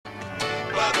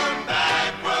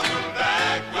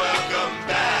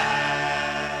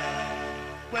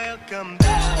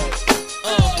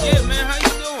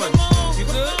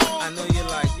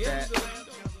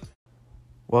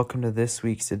Welcome to this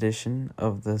week's edition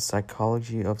of the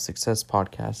Psychology of Success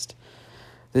podcast.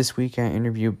 This week I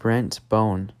interview Brent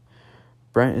Bone.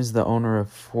 Brent is the owner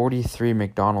of 43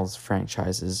 McDonald's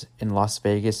franchises in Las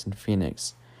Vegas and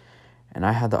Phoenix, and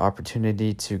I had the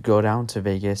opportunity to go down to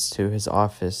Vegas to his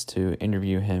office to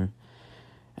interview him,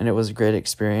 and it was a great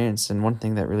experience. And one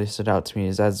thing that really stood out to me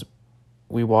is as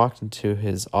we walked into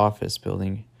his office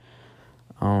building,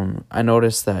 I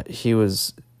noticed that he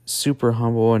was super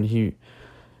humble, and he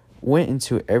went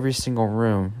into every single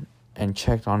room and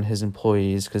checked on his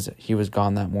employees because he was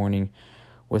gone that morning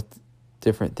with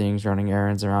different things, running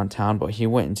errands around town. But he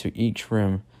went into each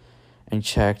room and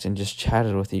checked and just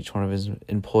chatted with each one of his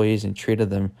employees and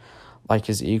treated them like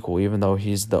his equal, even though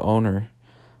he's the owner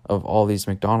of all these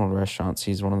McDonald's restaurants.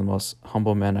 He's one of the most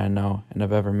humble men I know and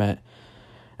have ever met.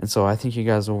 And so I think you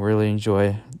guys will really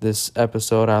enjoy this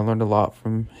episode. I learned a lot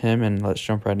from him, and let's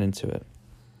jump right into it.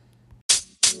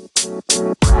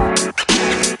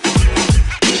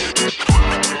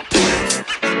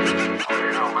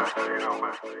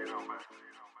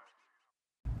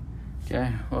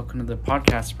 Okay, welcome to the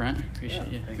podcast, Brent. Appreciate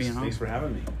you being on. Thanks for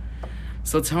having me.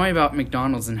 So tell me about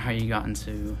McDonald's and how you got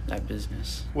into that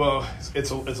business. Well,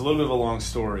 it's a little bit of a long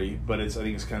story, but I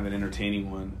think it's kind of an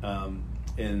entertaining one.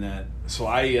 In that, so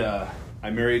I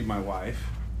married my wife.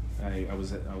 I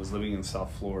was living in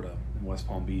South Florida in West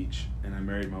Palm Beach, and I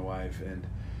married my wife,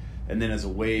 and then as a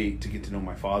way to get to know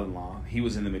my father-in-law, he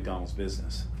was in the McDonald's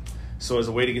business. So as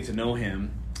a way to get to know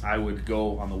him, I would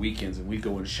go on the weekends and we'd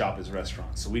go and shop his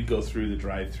restaurants. So we'd go through the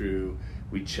drive-through,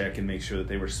 we'd check and make sure that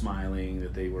they were smiling,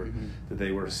 that they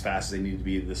were as fast as they needed to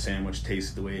be, the sandwich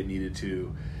tasted the way it needed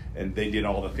to, and they did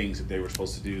all the things that they were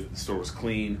supposed to do, that the store was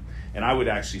clean. And I would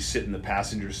actually sit in the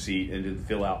passenger seat and then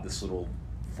fill out this little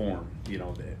form,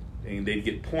 and they'd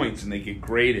get points and they'd get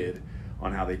graded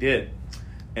on how they did.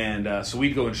 And so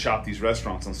we'd go and shop these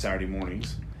restaurants on Saturday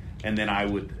mornings, and then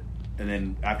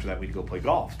after that we'd go play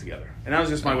golf together. And that was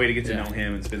just my way to get to know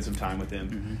him and spend some time with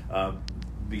him,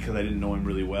 because I didn't know him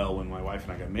really well when my wife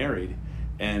and I got married.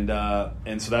 And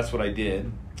so that's what I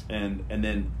did. And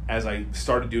then as I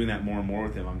started doing that more and more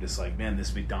with him, I'm just like, man,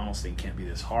 this McDonald's thing can't be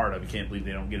this hard. I can't believe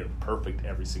they don't get it perfect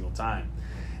every single time.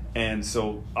 And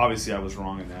so obviously I was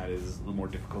wrong in that. It's a little more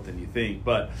difficult than you think.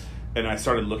 And I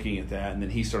started looking at that, and then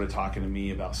he started talking to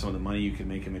me about some of the money you can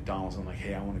make at McDonald's. I'm like,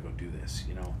 hey, I want to go do this,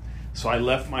 So I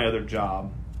left my other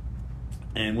job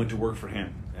and went to work for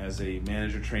him as a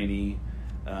manager trainee,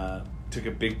 took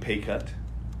a big pay cut,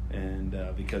 and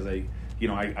because I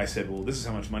said, well, this is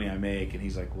how much money I make, and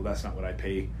he's like, well, that's not what I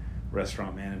pay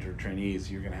restaurant manager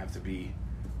trainees. You're going to have to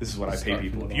this is what I pay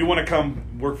people. If you want to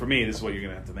come work for me, this is what you're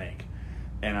going to have to make.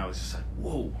 And I was just like,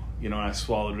 whoa, and I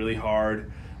swallowed really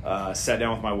hard, sat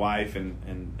down with my wife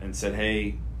and said,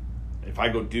 hey, if I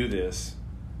go do this,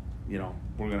 we're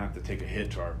going to have to take a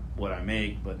hit to what I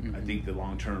make, but I think the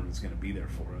long term is going to be there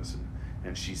for us.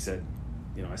 And she said,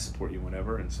 I support you,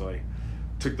 whatever. And so I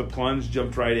took the plunge,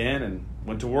 jumped right in, and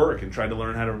went to work and tried to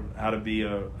learn how to be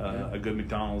a good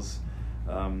McDonald's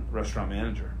restaurant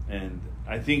manager. And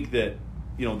I think that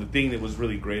the thing that was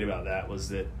really great about that was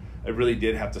that I really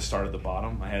did have to start at the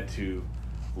bottom. I had to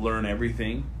learn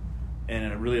everything,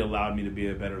 and it really allowed me to be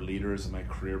a better leader as my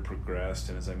career progressed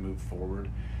and as I moved forward.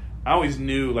 I always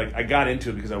knew, I got into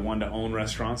it because I wanted to own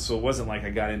restaurants, so it wasn't like I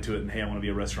got into it and, hey, I want to be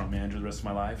a restaurant manager the rest of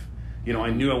my life.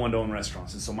 I knew I wanted to own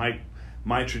restaurants, and so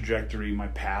my trajectory, my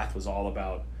path was all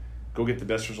about go get the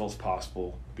best results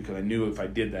possible, because I knew if I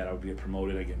did that, I would get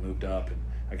promoted, I'd get moved up, and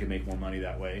I could make more money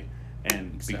that way.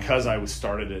 And because I was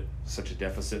started at such a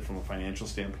deficit from a financial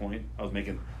standpoint, I was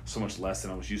making so much less than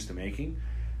I was used to making.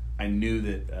 I knew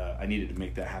that I needed to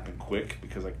make that happen quick,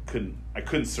 because I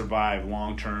couldn't survive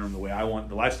long term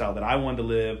the lifestyle that I wanted to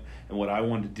live and what I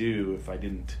wanted to do if I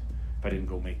didn't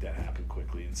go make that happen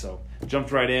quickly. And so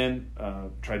jumped right in,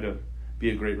 tried to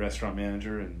be a great restaurant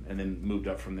manager, and then moved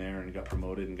up from there and got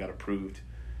promoted and got approved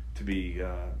to be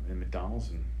in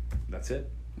McDonald's, and that's it.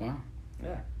 Wow.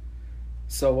 Yeah.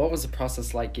 So what was the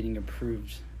process like getting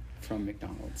approved from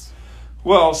McDonald's?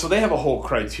 Well, so they have a whole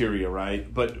criteria,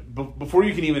 right? But before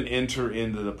you can even enter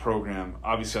into the program,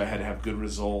 obviously I had to have good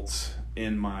results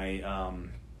in my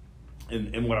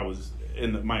in what I was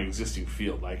in my existing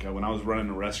field. Like when I was running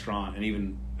a restaurant, and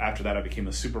even after that I became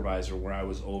a supervisor where I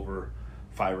was over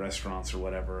 5 restaurants or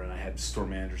whatever, and I had store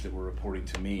managers that were reporting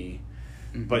to me.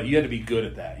 Mm-hmm. But you had to be good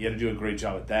at that. You had to do a great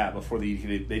job at that before they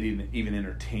didn't even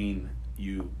entertain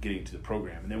you getting to the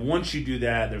program. And then once you do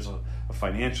that, there's a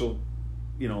financial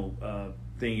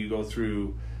thing you go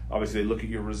through. Obviously they look at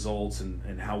your results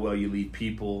and how well you lead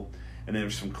people, and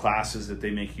there's some classes that they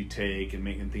make you take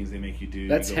and things they make you do.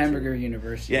 That's Hamburger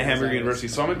University. Yeah, Hamburger University.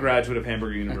 So I'm a graduate of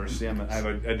Hamburger University. I have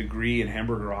a degree in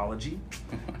hamburgerology.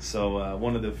 So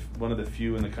one of the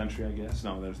few in the country, I guess.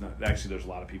 No, there's not. Actually, there's a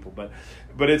lot of people, but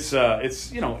it's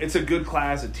it's a good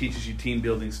class. It teaches you team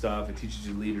building stuff. It teaches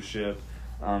you leadership.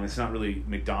 It's not really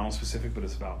McDonald's specific, but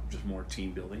it's about just more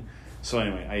team building. So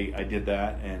anyway, I did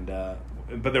that, and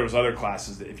but there was other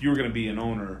classes that if you were going to be an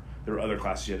owner, there were other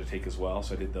classes you had to take as well.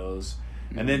 So I did those,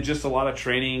 and then just a lot of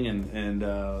training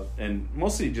and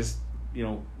mostly just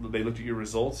they looked at your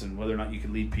results and whether or not you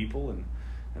could lead people,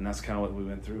 and that's kind of what we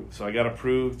went through. So I got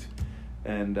approved,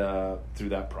 and through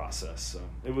that process, so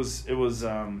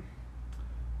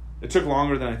it took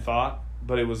longer than I thought,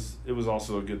 but it was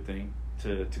also a good thing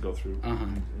to go through.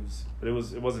 But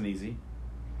it wasn't easy.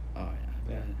 Oh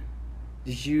yeah.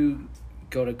 Did you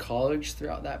go to college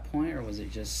throughout that point, or was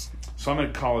it just? So I'm a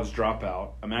college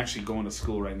dropout. I'm actually going to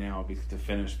school right now to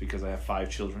finish because I have 5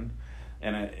 children,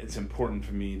 and it's important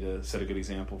for me to set a good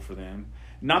example for them.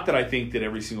 Not that I think that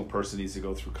every single person needs to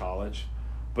go through college,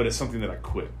 but it's something that I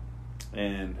quit,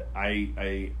 and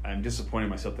I'm disappointed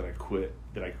in myself that I quit.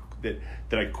 That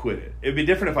I quit it. It'd be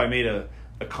different if I made a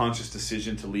conscious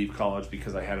decision to leave college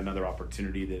because I had another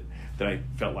opportunity that I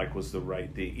felt like was the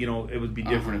right thing. It would be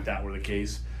different if that were the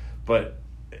case. But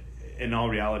in all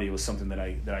reality, it was something that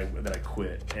I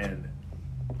quit, and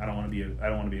I don't want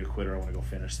to be a quitter. I want to go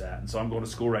finish that. And so I'm going to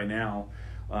school right now,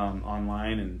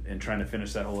 online, and trying to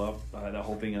finish that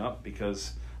whole thing up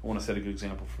because I want to set a good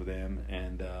example for them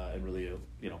and really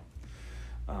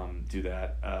do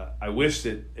that. I wish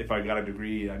that if I got a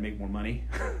degree, I'd make more money,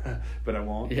 but I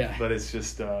won't. Yeah. But it's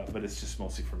just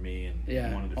mostly for me, and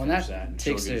I wanted to well, finish that and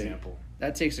show a good example.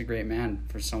 That takes a great man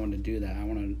for someone to do that. I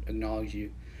want to acknowledge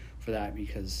you for that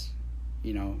because,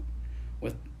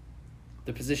 with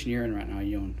the position you're in right now,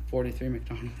 you own 43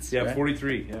 McDonald's. Yeah, right?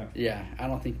 43. Yeah. Yeah, I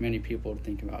don't think many people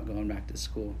think about going back to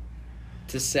school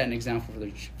to set an example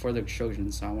for their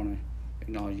children. So I want to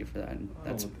acknowledge you for that, and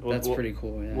that's pretty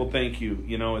cool. Yeah. Well, thank you.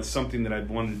 It's something that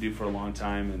I've wanted to do for a long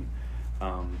time,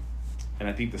 and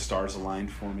I think the stars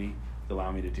aligned for me to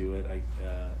allow me to do it.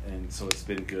 And so it's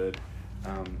been good.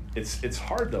 It's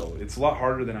hard though. It's a lot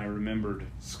harder than I remembered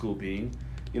school being.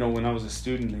 When I was a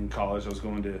student in college,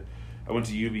 I went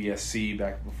to UVSC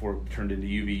back before it turned into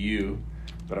UVU,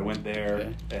 but I went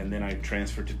there and then I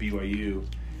transferred to BYU.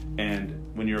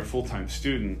 And when you're a full-time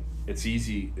student, it's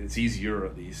easier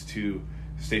at least to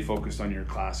stay focused on your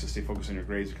classes, stay focused on your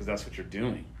grades because that's what you're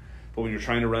doing. But when you're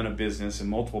trying to run a business and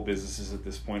multiple businesses at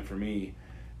this point for me,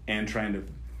 and trying to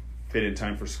fit in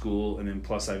time for school, and then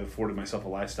plus I've afforded myself a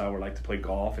lifestyle where I like to play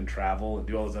golf and travel and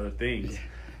do all those other things.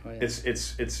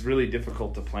 It's really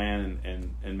difficult to plan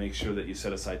and make sure that you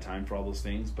set aside time for all those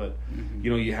things. But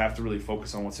you have to really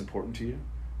focus on what's important to you,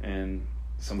 and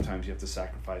sometimes you have to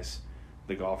sacrifice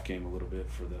the golf game a little bit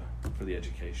for the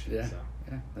education. Yeah,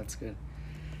 that's good.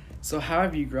 So how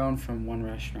have you grown from one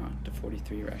restaurant to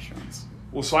 43 restaurants?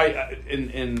 Well, so I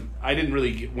didn't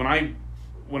really get, when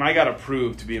I got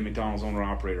approved to be a McDonald's owner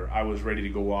operator, I was ready to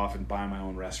go off and buy my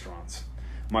own restaurants.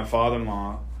 My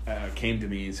father-in-law came to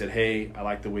me and said, "Hey, I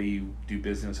like the way you do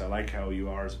business. I like how you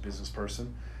are as a business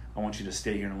person. I want you to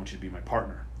stay here and I want you to be my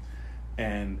partner."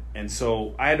 And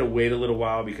so I had to wait a little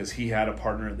while because he had a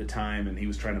partner at the time and he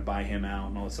was trying to buy him out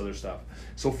and all this other stuff.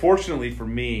 So fortunately for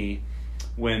me,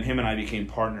 when him and I became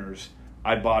partners,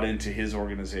 I bought into his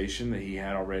organization that he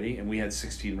had already, and we had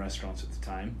 16 restaurants at the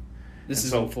time. This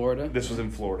is in Florida? This was in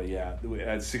Florida, yeah. We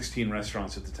had 16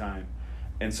 restaurants at the time.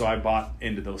 And so I bought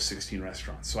into those 16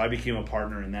 restaurants. So I became a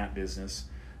partner in that business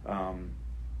and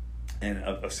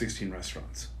of 16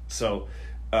 restaurants. So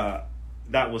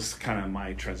that was kind of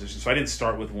my transition. So I didn't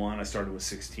start with one. I started with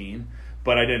 16.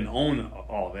 But I didn't own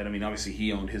all of it. I mean, obviously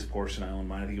he owned his portion. I owned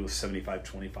mine. I think it was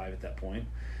 75-25 at that point.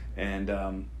 And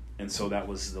so that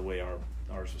was the way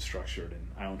ours was structured. And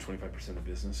I owned 25% of the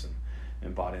business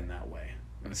and bought in that way.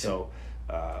 And so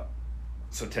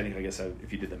technically, I guess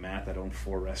if you did the math, I'd owned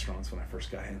 4 restaurants when I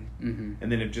first got in. Mm-hmm.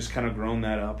 And then it just kind of grown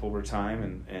that up over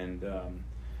time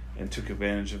and took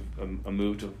advantage of a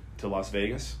move to Las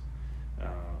Vegas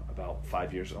about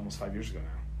almost 5 years ago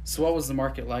now. So what was the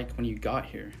market like when you got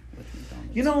here with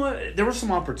McDonald's? There was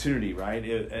some opportunity, right?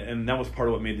 And that was part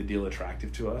of what made the deal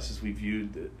attractive to us, is we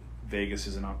viewed Vegas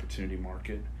as an opportunity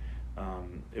market.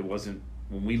 It wasn't,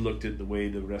 when we looked at the way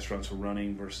the restaurants were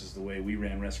running versus the way we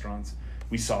ran restaurants,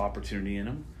 we saw opportunity in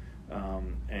them.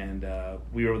 And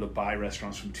we were able to buy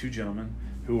restaurants from 2 gentlemen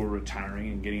who were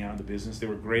retiring and getting out of the business. They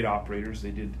were great operators.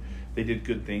 They did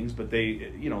good things, but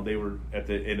they were at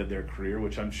the end of their career,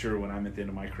 which I'm sure when I'm at the end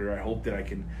of my career, I hope that I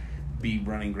can be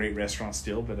running great restaurants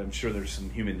still, but I'm sure there's some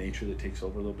human nature that takes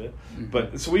over a little bit. Mm-hmm.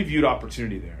 But so we viewed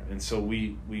opportunity there, and so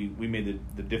we made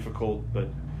the difficult but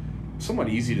somewhat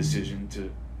easy decision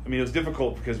to. I mean, it was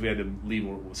difficult because we had to leave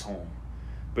what was home,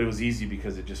 but it was easy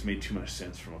because it just made too much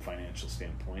sense from a financial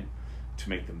standpoint to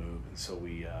make the move. And so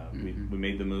we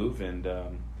made the move and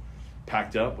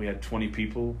packed up. We had 20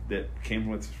 people that came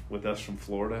with us from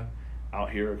Florida out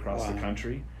here across the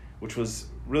country, which was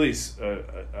really,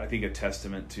 I think, a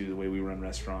testament to the way we run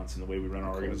restaurants and the way we run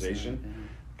our organization.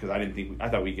 Because I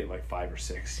thought we'd get like 5 or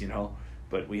 6,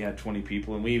 but we had 20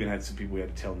 people, and we even had some people we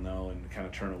had to tell no and kind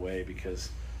of turn away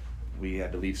because we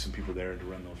had to leave some people there to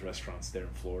run those restaurants there in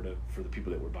Florida for the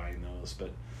people that were buying those.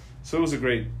 But so it was a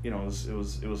great, it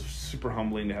was super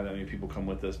humbling to have that many people come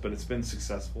with us, but it's been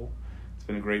successful. It's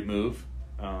been a great move,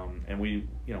 and we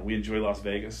enjoy Las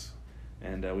Vegas.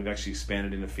 And we've actually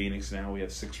expanded into Phoenix now. We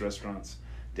have 6 restaurants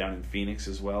down in Phoenix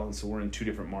as well. And so we're in 2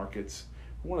 different markets.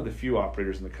 We're one of the few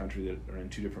operators in the country that are in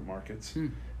 2 different markets.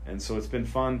 And so it's been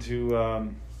fun to,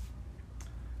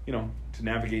 to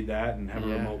navigate that and have a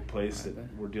remote place that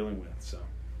we're dealing with.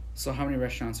 So how many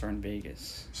restaurants are in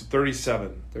Vegas? So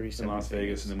 37 in Las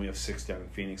Vegas, and then we have 6 down in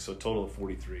Phoenix. So a total of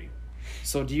 43.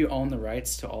 So do you own the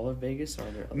rights to all of Vegas, or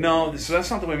are there other No, owners? so that's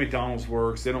not the way McDonald's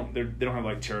works. They don't have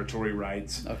like territory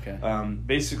rights. Okay.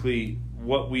 Basically,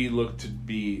 what we look to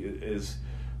be is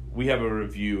we have a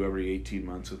review every 18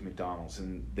 months with McDonald's,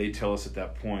 and they tell us at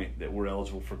that point that we're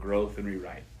eligible for growth and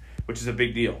rewrite, which is a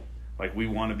big deal. Like, we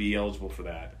want to be eligible for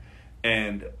that.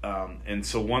 And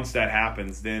so once that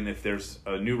happens, then if there's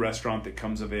a new restaurant that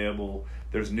comes available,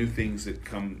 there's new things that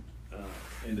come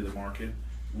into the market,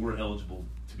 we're eligible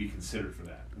to be considered for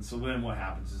that. And so then what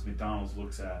happens is McDonald's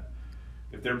looks at,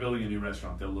 if they're building a new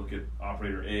restaurant, they'll look at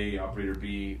operator A, operator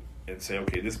B, and say,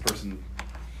 okay, this person,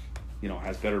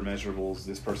 has better measurables,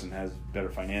 this person has better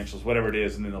financials, whatever it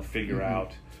is, and then they'll figure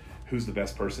out who's the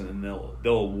best person, and they'll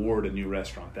award a new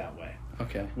restaurant that way.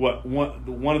 Okay.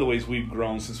 One of the ways we've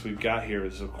grown since we've got here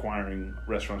is acquiring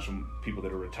restaurants from people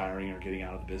that are retiring or getting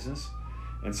out of the business.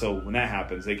 And so when that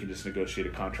happens, they can just negotiate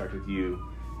a contract with you.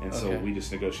 And so we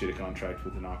just negotiate a contract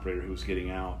with an operator who's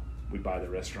getting out. We buy the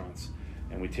restaurants,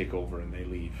 and we take over, and they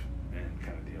leave, and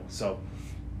kind of deal. So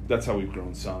that's how we've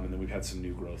grown some, and then we've had some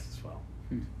new growth as well.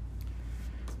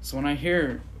 So when I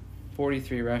hear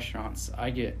 43 restaurants,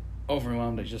 I get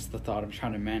overwhelmed at just the thought of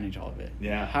trying to manage all of it.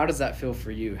 Yeah. How does that feel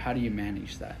for you? How do you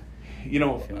manage that?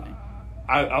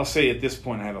 I'll say at this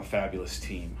point I have a fabulous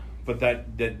team, but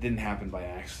that didn't happen by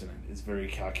accident. It's very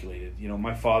calculated.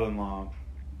 My father-in-law,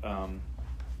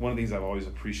 one of the things I've always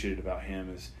appreciated about him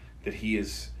is that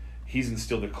he's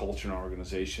instilled a culture in our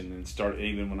organization, and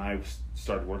even when I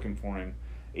started working for him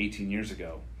 18 years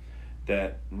ago,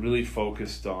 that really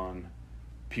focused on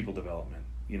people development.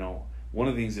 One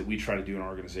of the things that we try to do in our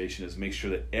organization is make sure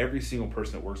that every single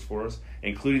person that works for us,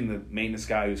 including the maintenance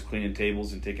guy who's cleaning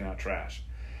tables and taking out trash,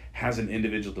 has an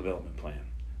individual development plan.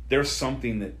 There's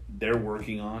something that they're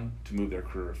working on to move their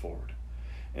career forward.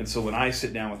 And so when I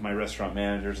sit down with my restaurant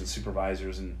managers and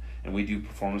supervisors and we do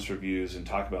performance reviews and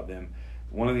talk about them,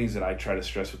 one of the things that I try to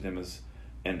stress with them is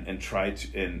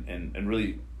and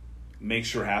really make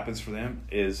sure happens for them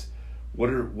is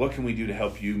what can we do to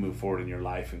help you move forward in your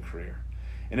life and career?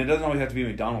 And it doesn't always have to be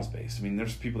McDonald's based. I mean,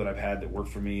 there's people that I've had that work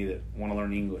for me that want to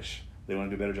learn English. They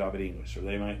want to do a better job at English, or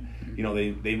they might,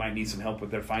 they might need some help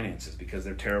with their finances because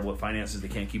they're terrible at finances. They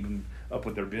can't keep them up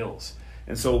with their bills.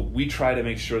 And so we try to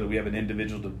make sure that we have an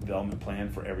individual development plan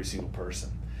for every single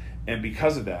person. And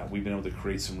because of that, we've been able to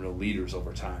create some real leaders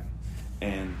over time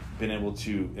and been able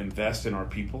to invest in our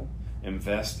people,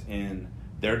 invest in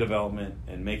their development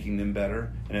and making them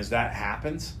better. And as that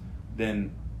happens,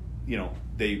 then,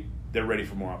 they're ready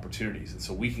for more opportunities. And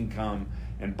so we can come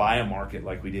and buy a market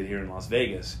like we did here in Las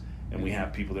Vegas, and we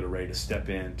have people that are ready to step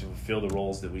in to fulfill the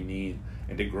roles that we need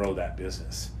and to grow that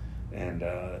business. And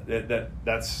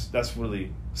that's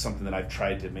really something that I've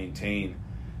tried to maintain,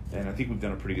 and I think we've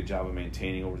done a pretty good job of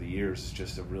maintaining over the years. It's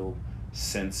just a real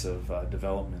sense of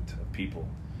development of people.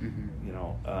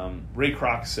 Ray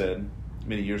Kroc said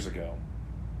many years ago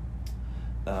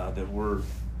that we're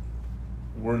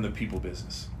in the people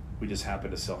business. We just happen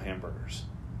to sell hamburgers.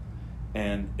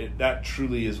 And that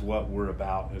truly is what we're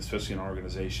about, especially in our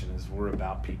organization, is we're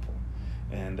about people.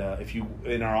 And if you,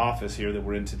 in our office here that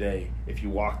we're in today, if you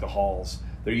walk the halls,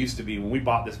 there used to be, when we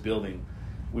bought this building,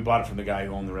 we bought it from the guy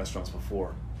who owned the restaurants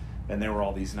before. And there were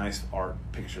all these nice art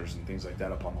pictures and things like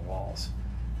that up on the walls.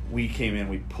 We came in,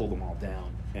 we pulled them all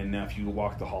down. And now if you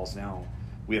walk the halls now,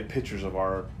 we have pictures of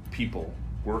our people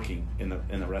working in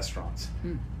the restaurants.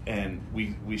 And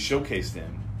we showcase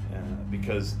them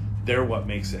because they're what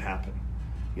makes it happen.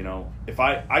 You know, if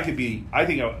I could be, I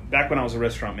think back when I was a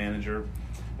restaurant manager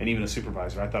and even a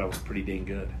supervisor, I thought I was pretty dang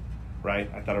good, right?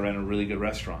 I thought I ran a really good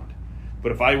restaurant.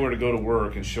 But if I were to go to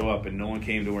work and show up and no one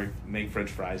came to work, make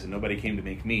French fries, and nobody came to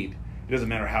make meat, it doesn't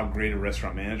matter how great a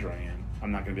restaurant manager I am,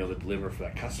 I'm not going to be able to deliver for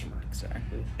that customer.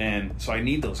 Exactly. And so I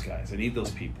need those guys. I need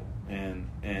those people. And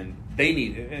they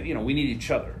need, you know, we need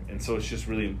each other. And so it's just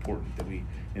really important that we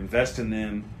invest in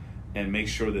them and make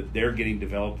sure that they're getting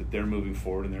developed, that they're moving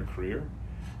forward in their career.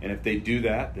 And if they do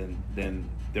that, then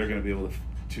they're going to be able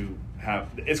to have,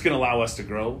 it's going to allow us to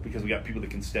grow because we got people that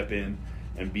can step in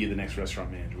and be the next restaurant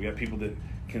manager. We got people that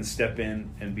can step in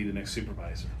and be the next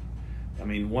supervisor. I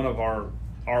mean, one of our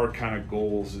kind of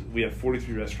goals, we have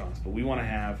 43 restaurants, but we want to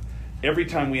have, every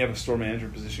time we have a store manager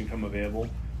position come available,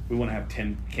 we want to have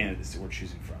 10 candidates that we're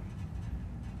choosing from.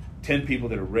 10 people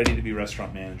that are ready to be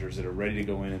restaurant managers, that are ready to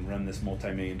go in and run this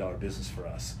multi-million-dollar business for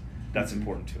us. That's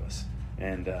important to us.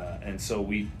 And so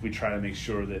we try to make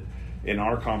sure that in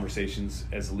our conversations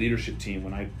as a leadership team,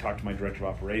 when I talk to my director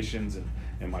of operations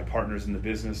and my partners in the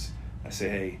business, I say,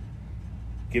 hey,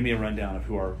 give me a rundown of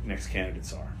who our next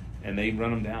candidates are. And they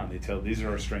run them down. They tell, these are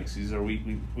our strengths, these are our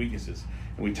weaknesses.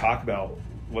 And we talk about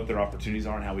what their opportunities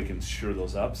are and how we can shore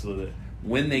those up so that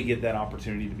when they get that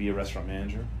opportunity to be a restaurant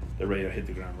manager, they're ready to hit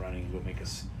the ground running and go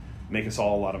make us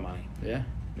all a lot of money. Yeah.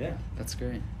 Yeah. That's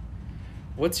great.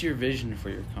 What's your vision for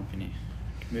your company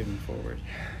moving forward?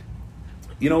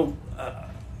 You know,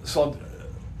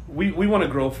 we want to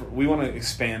grow, we want to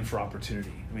expand for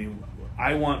opportunity. I mean,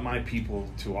 I want my people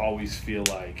to always feel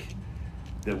like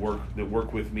that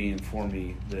work with me and for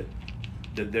me that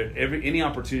any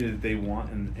opportunity that they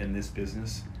want in this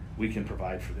business, we can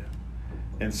provide for them.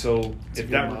 And so if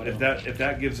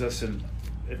that gives us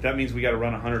if that means we got to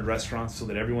run 100 restaurants so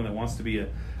that everyone that wants to be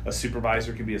a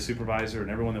supervisor can be a supervisor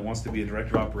and everyone that wants to be a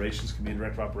director of operations can be a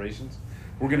director of operations,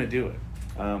 we're going to do it.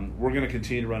 We're going to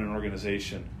continue to run an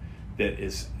organization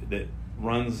that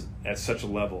runs at such a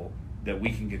level that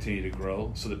we can continue to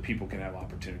grow so that people can have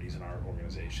opportunities in our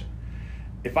organization.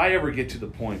 If I ever get to the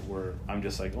point where I'm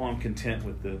just like, oh, I'm content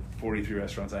with the 43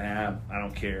 restaurants I have, I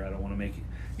don't care, I don't want to make it,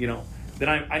 you know, then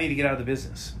I need to get out of the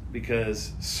business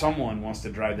because someone wants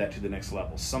to drive that to the next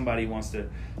level. Somebody wants to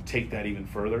take that even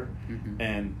further. Mm-hmm.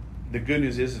 And the good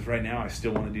news is right now I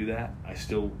still want to do that. I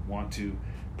still want to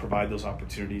provide those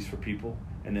opportunities for people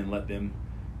and then let them,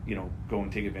 you know, go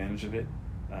and take advantage of it.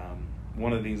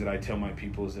 One of the things that I tell my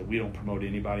people is that we don't promote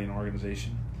anybody in our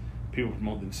organization. People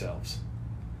promote themselves.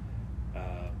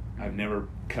 I've never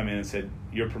come in and said,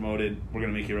 you're promoted, we're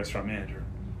going to make you a restaurant manager.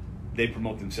 They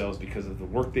promote themselves because of the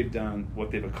work they've done, what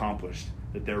they've accomplished,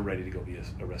 that they're ready to go be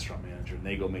a restaurant manager, and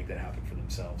they go make that happen for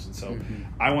themselves. And so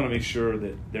I want to make sure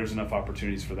that there's enough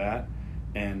opportunities for that.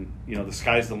 And, you know, the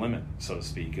sky's the limit, so to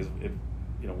speak. If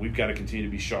you know, we've got to continue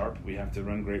to be sharp. We have to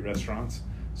run great restaurants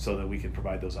so that we can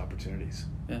provide those opportunities.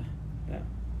 Yeah. Yeah.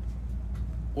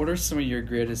 What are some of your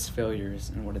greatest failures,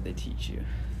 and what did they teach you?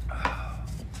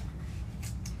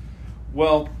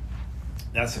 Well,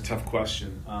 that's a tough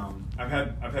question. I've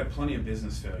had plenty of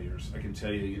business failures. I can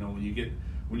tell you, you know,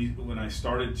 when I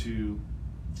started to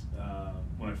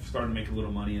make a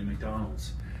little money in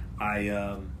McDonald's,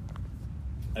 I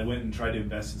went and tried to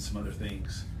invest in some other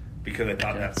things because I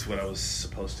thought that's what I was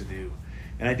supposed to do,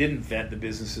 and I didn't vet the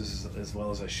businesses as well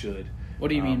as I should. What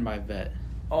do you mean by vet?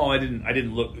 Oh, I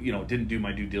didn't look, you know, didn't do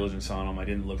my due diligence on them. I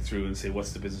didn't look through and say,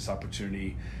 what's the business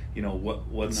opportunity? You know,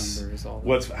 what's numbers, all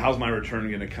that. How's my return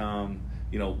going to come?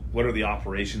 You know, what are the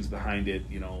operations behind it?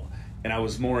 You know, and I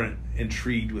was more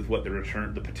intrigued with what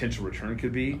the potential return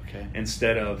could be,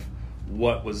 instead of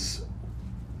what was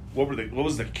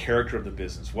the character of the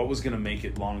business? What was going to make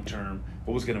it long term?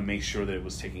 What was going to make sure that it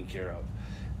was taken care of?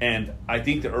 And I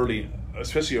think that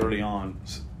especially early on,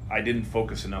 I didn't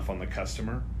focus enough on the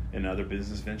customer in other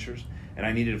business ventures, and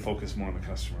I needed to focus more on the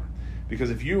customer. Because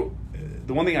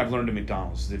the one thing I've learned at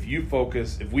McDonald's is if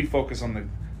we focus on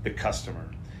the customer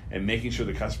and making sure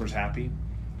the customer's happy,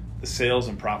 the sales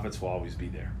and profits will always be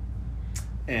there.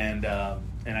 And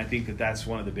I think that that's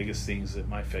one of the biggest things that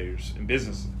my failures in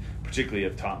business particularly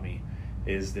have taught me,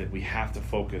 is that we have to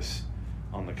focus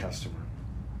on the customer.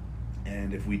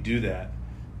 And if we do that,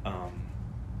 and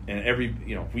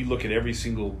if we look at every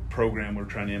single program we're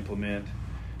trying to implement,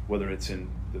 whether it's in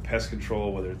the pest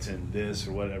control, whether it's in this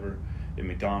or whatever, in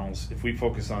McDonald's, if we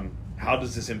focus on how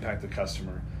does this impact the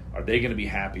customer, are they going to be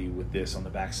happy with this on the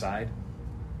backside,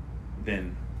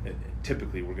 then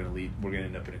typically we're going to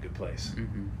end up in a good place.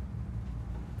 Mm-hmm.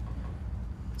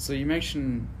 So you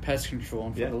mentioned pest control,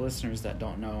 and for the listeners that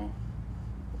don't know,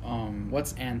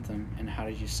 what's Anthem and how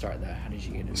did you start that? How did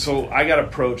you get into So that? I got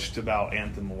approached about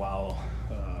Anthem a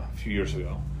few years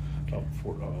ago,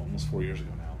 about almost 4 years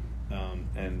ago now.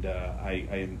 And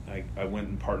I went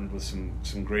and partnered with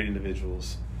some great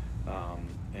individuals,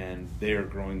 and they are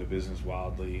growing the business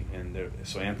wildly. And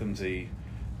so Anthem's a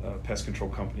pest control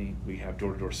company. We have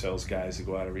door-to-door sales guys that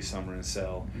go out every summer and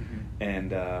sell,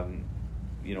 and they're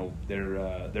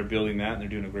building that, and they're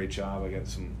doing a great job. I got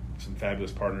some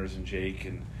fabulous partners in Jake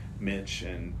and Mitch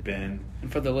and Ben.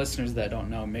 And for the listeners that don't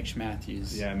know, Mitch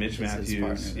Matthews. Yeah, Mitch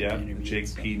Matthews. Yeah,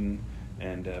 Jake Peden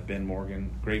and Ben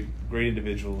Morgan. Great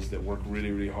individuals that work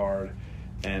really, really hard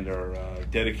and are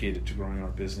dedicated to growing our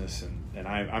business. And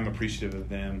I'm appreciative of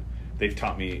them. They've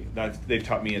taught me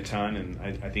a ton, and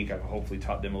I think I've hopefully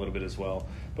taught them a little bit as well.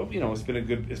 But it's been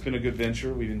a good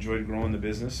venture. We've enjoyed growing the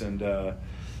business, and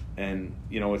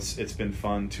it's been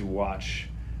fun to watch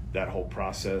that whole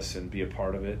process and be a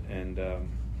part of it. And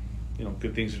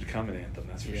good things are to come at Anthem,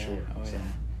 that's for sure. Oh, so.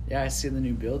 Yeah, I see the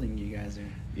new building you guys are.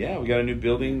 Yeah, we got a new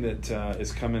building that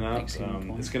is coming up. It's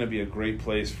going to be a great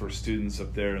place for students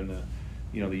up there in the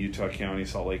Utah County,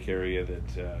 Salt Lake area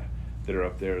that are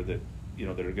up there that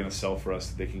that are going to sell for us.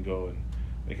 That they can go and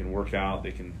they can work out,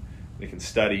 they can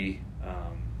study,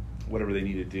 whatever they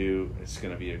need to do. It's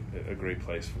going to be a great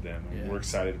place for them. I mean, we're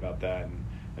excited about that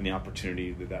and the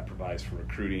opportunity that provides for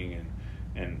recruiting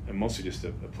and mostly just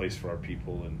a place for our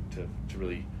people and to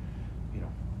really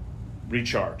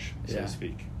recharge, so to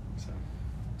speak.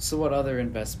 So what other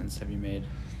investments have you made?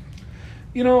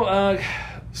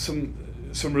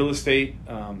 Some real estate.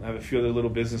 I have a few other little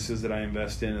businesses that I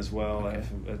invest in as well. Okay.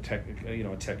 I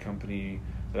have a tech company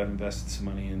that I've invested some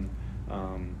money in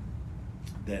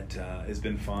that has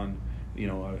been fun.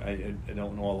 I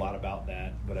don't know a lot about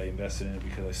that, but I invested in it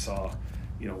because I saw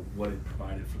what it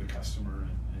provided for the customer,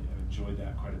 and I enjoyed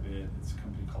that quite a bit. It's a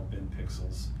company called Ben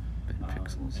Pixels.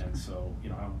 And so, I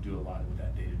don't do a lot with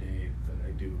that day to day, but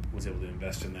I was able to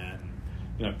invest in that and,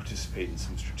 I participate in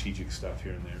some strategic stuff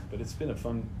here and there. But it's been a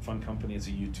fun company. It's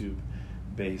a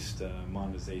YouTube-based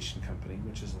monetization company,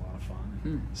 which is a lot of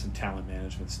fun. Some talent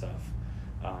management stuff.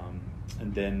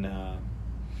 And then,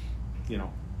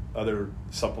 other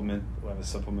supplement. I have a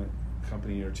supplement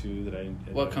company or two that I invested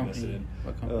in.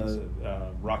 What companies?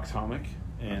 Rocktomic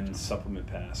and Supplement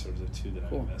Pass are the two that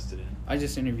I invested in. I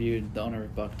just interviewed the owner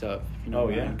of Bucked Up.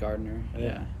 Ryan Gardner.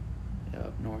 Yeah,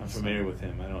 up north. I'm familiar with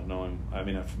him. I don't know him. I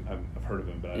mean, I've heard of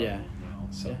him, but I don't know him well.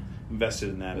 So invested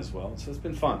in that as well. So it's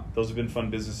been fun. Those have been fun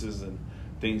businesses and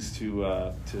things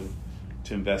to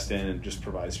invest in and just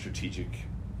provide strategic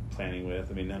planning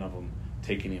with. I mean, none of them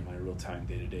take any of my real time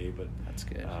day to day, but that's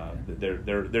good.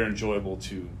 They're enjoyable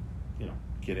to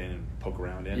get in and poke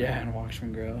around in. Yeah, and watch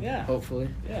them grow. Yeah. Hopefully.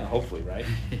 Yeah, hopefully, right?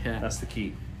 Yeah. That's the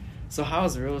key. So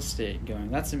how's real estate going?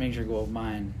 That's a major goal of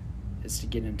mine, is to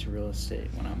get into real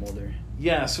estate when I'm older.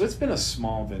 Yeah, so it's been a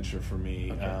small venture for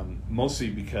me,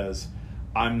 mostly because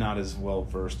I'm not as well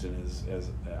versed in as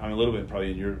I'm a little bit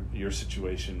probably in your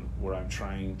situation where I'm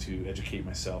trying to educate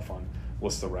myself on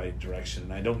what's the right direction.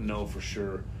 And I don't know for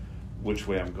sure which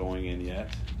way I'm going in yet,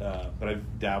 but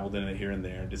I've dabbled in it here and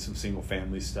there. Did some single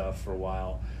family stuff for a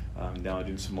while. Now I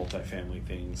do some multifamily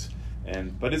things,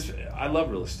 but I love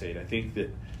real estate. I think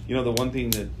that the one thing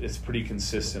that is pretty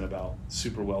consistent about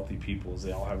super wealthy people is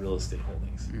they all have real estate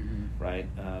holdings, right?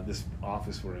 This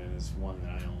office we're in is one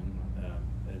that I own,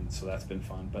 and so that's been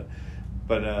fun.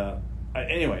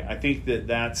 Anyway, I think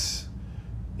that's.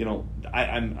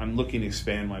 I'm looking to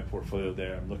expand my portfolio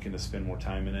there. I'm looking to spend more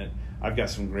time in it. I've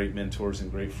got some great mentors and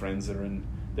great friends that are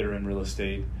in real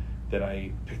estate that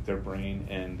I pick their brain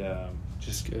and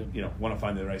just want to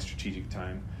find the right strategic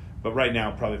time. But right now,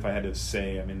 probably if I had to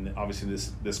say, I mean, obviously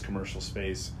this commercial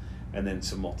space and then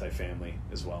some multifamily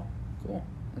as well. Cool.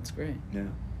 That's great. Yeah.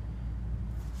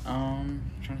 I'm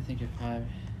trying to think if I have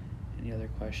any other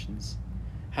questions.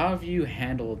 How have you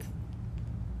handled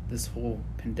this whole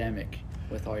pandemic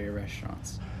with all your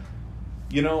restaurants?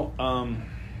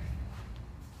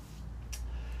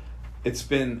 It's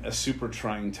been a super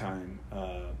trying time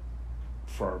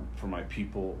for my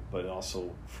people, but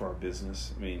also for our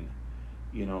business. I mean,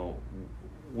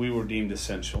 we were deemed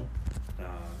essential,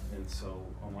 and so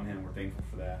on one hand we're thankful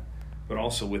for that, but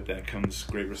also with that comes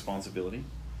great responsibility,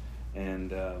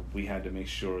 and we had to make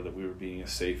sure that we were being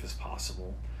as safe as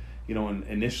possible. And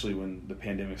initially when the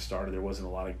pandemic started, there wasn't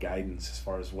a lot of guidance as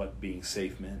far as what being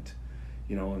safe meant,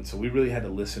 and so we really had to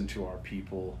listen to our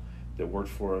people that worked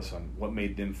for us on what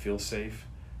made them feel safe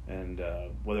and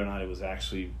whether or not it was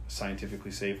actually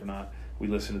scientifically safe or not. We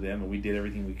listened to them and we did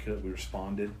everything we could. We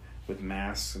responded with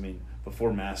masks. I mean,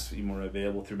 before masks even were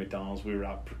available through McDonald's, we were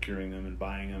out procuring them and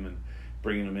buying them and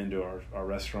bringing them into our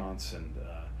restaurants and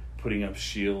putting up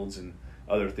shields and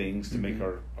other things to make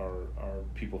our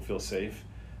people feel safe.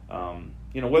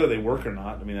 Whether they work or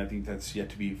not, I mean, I think that's yet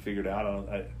to be figured out.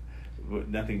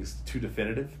 Nothing's too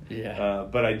definitive. Yeah.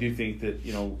 But I do think that,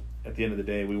 at the end of the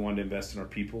day, we wanted to invest in our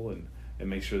people and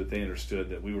make sure that they understood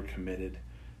that we were committed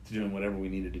to doing whatever we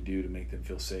needed to do to make them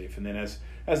feel safe. And then as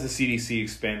the CDC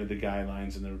expanded the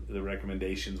guidelines and the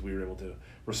recommendations, we were able to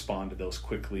respond to those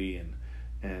quickly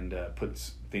and put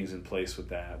things in place with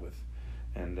that.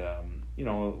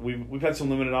 We've had some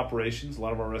limited operations. A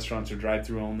lot of our restaurants are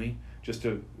drive-through only, just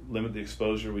to limit the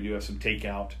exposure. We do have some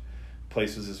takeout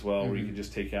places as well, where you can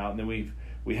just take out. And then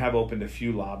we have opened a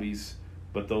few lobbies,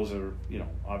 but those are,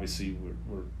 obviously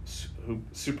we're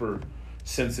super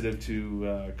sensitive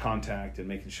to contact and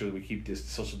making sure that we keep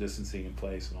social distancing in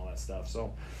place and all that stuff.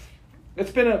 So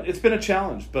it's been a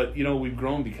challenge, but we've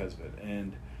grown because of it.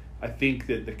 And I think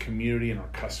that the community and our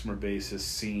customer base has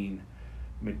seen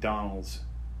McDonald's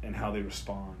and how they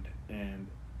respond and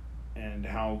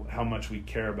how much we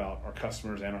care about our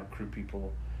customers and our crew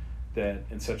people, that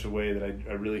in such a way that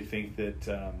I really think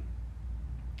that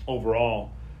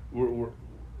overall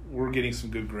we're getting some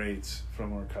good grades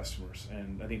from our customers,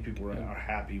 and I think people are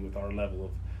happy with our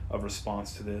level of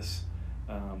response to this.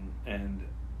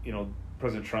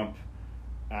 President Trump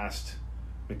asked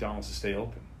McDonald's to stay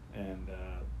open, and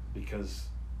because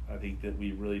I think that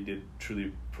we really did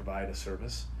truly provide a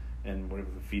service, and we're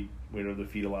able to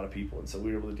feed a lot of people, and so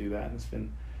we were able to do that, and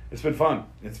it's been fun.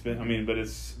 But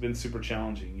it's been super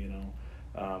challenging,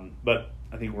 but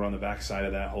I think we're on the backside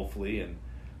of that, hopefully, and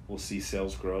we'll see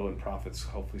sales grow and profits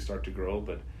hopefully start to grow.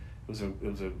 But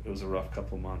it was a rough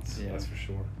couple of months, that's for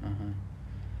sure.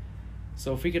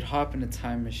 So if we could hop in a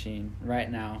time machine right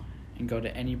now and go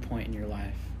to any point in your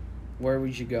life, where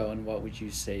would you go and what would you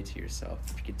say to yourself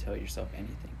if you could tell yourself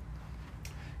anything?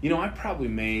 I probably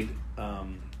made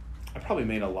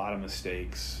a lot of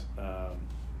mistakes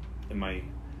in my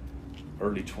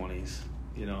early 20s.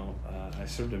 I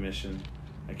served a mission.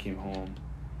 I came home,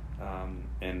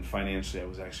 and financially I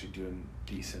was actually doing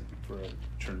decent for a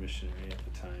returned missionary at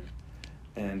the time.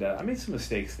 And I made some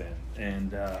mistakes then,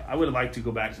 and I would have liked to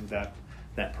go back to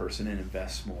that person and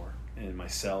invest more in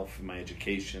myself and my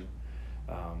education.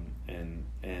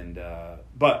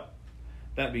 But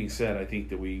that being said, I think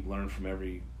that we learn from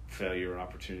every failure or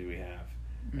opportunity we have.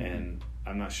 Mm-hmm. And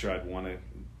I'm not sure I'd want to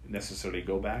necessarily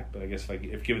go back, but I guess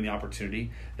if given the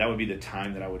opportunity, that would be the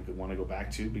time that I would want to go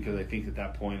back to, because I think at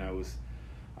that point I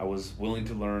was willing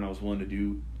to learn, I was willing to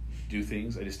do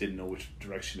things. I just didn't know which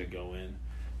direction to go in,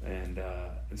 and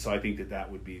so I think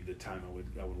that would be the time I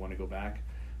would want to go back.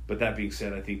 But that being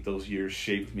said, I think those years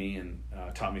shaped me and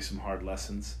taught me some hard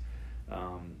lessons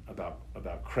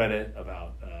about credit,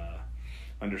 about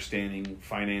understanding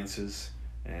finances,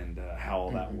 and how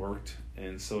all that worked.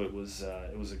 And so it was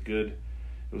a good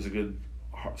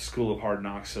school of hard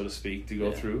knocks, so to speak, to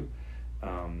go through.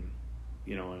 And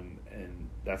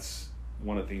that's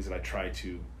one of the things that I try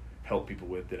to help people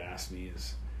with that ask me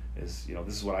is this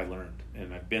is what I learned,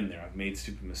 and I've been there. I've made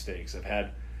stupid mistakes. I've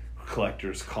had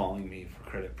collectors calling me for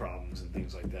credit problems and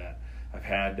things like that. I've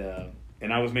had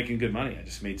and I was making good money. I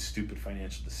just made stupid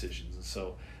financial decisions. And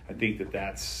so I think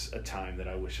that's a time that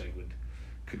I wish I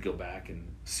could go back and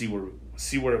see where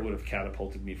it would have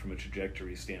catapulted me from a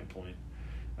trajectory standpoint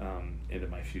into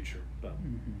my future. But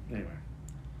anyway.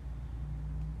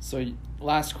 So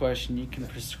last question, you can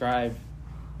prescribe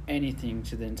anything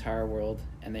to the entire world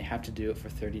and they have to do it for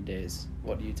 30 days.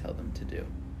 What do you tell them to do?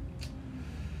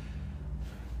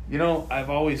 I've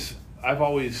always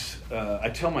I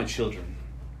tell my children,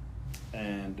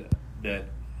 and that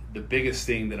the biggest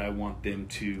thing that I want them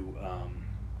to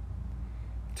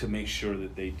make sure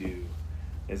that they do,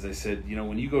 as I said,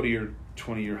 when you go to your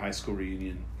 20-year high school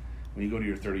reunion, when you go to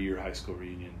your 30-year high school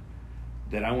reunion,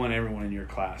 that I want everyone in your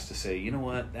class to say, you know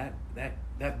what,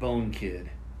 that Bone kid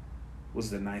was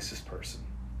the nicest person,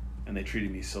 and they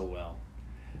treated me so well.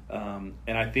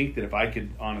 And I think that if I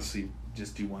could honestly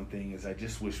just do one thing, is I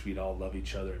just wish we'd all love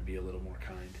each other and be a little more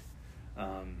kind.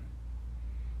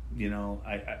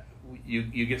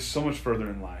 You get so much further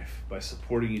in life by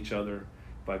supporting each other,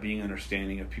 by being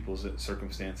understanding of people's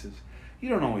circumstances. You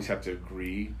don't always have to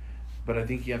agree, but I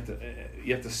think you have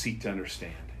to seek to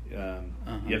understand.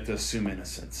 You have to assume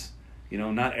innocence.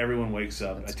 Not everyone wakes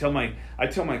up. I tell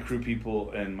my crew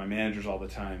people and my managers all the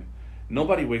time,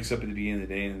 nobody wakes up at the beginning of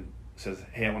the day and says,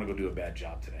 hey, I want to go do a bad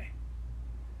job today.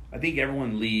 I think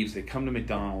everyone leaves, they come to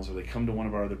McDonald's or they come to one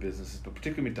of our other businesses, but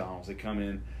particularly McDonald's, they come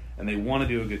in and they want to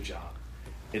do a good job.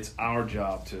 It's our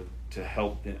job to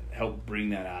help bring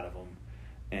that out of them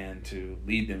and to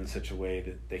lead them in such a way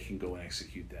that they can go and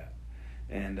execute that.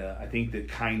 And I think that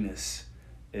kindness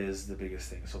is the biggest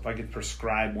thing. So if I could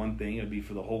prescribe one thing, it would be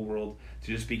for the whole world to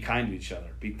just be kind to each other,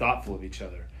 be thoughtful of each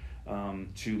other,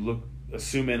 to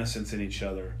assume innocence in each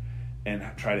other, and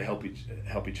try to help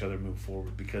each other move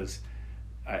forward, because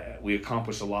we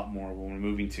accomplish a lot more when we're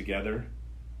moving together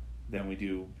than we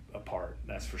do apart.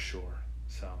 That's for sure.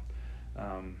 So,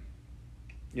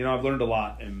 I've learned a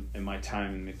lot in my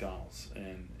time in McDonald's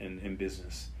and in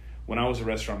business. When I was a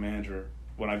restaurant manager,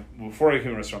 before I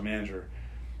became a restaurant manager,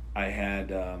 I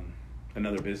had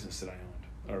another business that I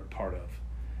owned, or part of.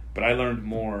 But I learned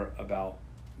more about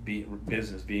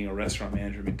being a restaurant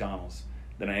manager at McDonald's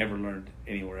than I ever learned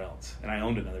anywhere else. And I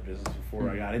owned another business before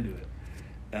I got into it.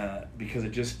 Because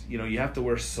it just, you have to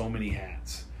wear so many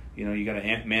hats. You got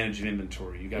to manage an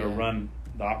inventory. You got to run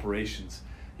the operations.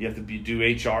 You have to do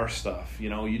HR stuff.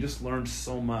 You just learn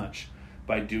so much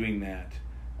by doing that.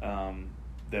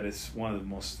 That it's one of the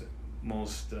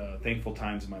most thankful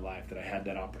times in my life that I had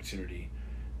that opportunity.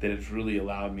 That it's really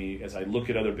allowed me, as I look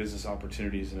at other business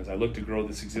opportunities and as I look to grow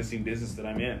this existing business that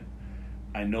I'm in,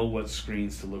 I know what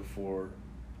screens to look for.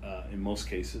 In most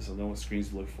cases, I know what screens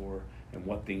to look for and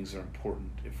what things are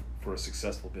important for a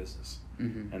successful business.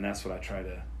 Mm-hmm. And that's what I try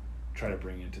to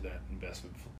bring into that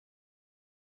investment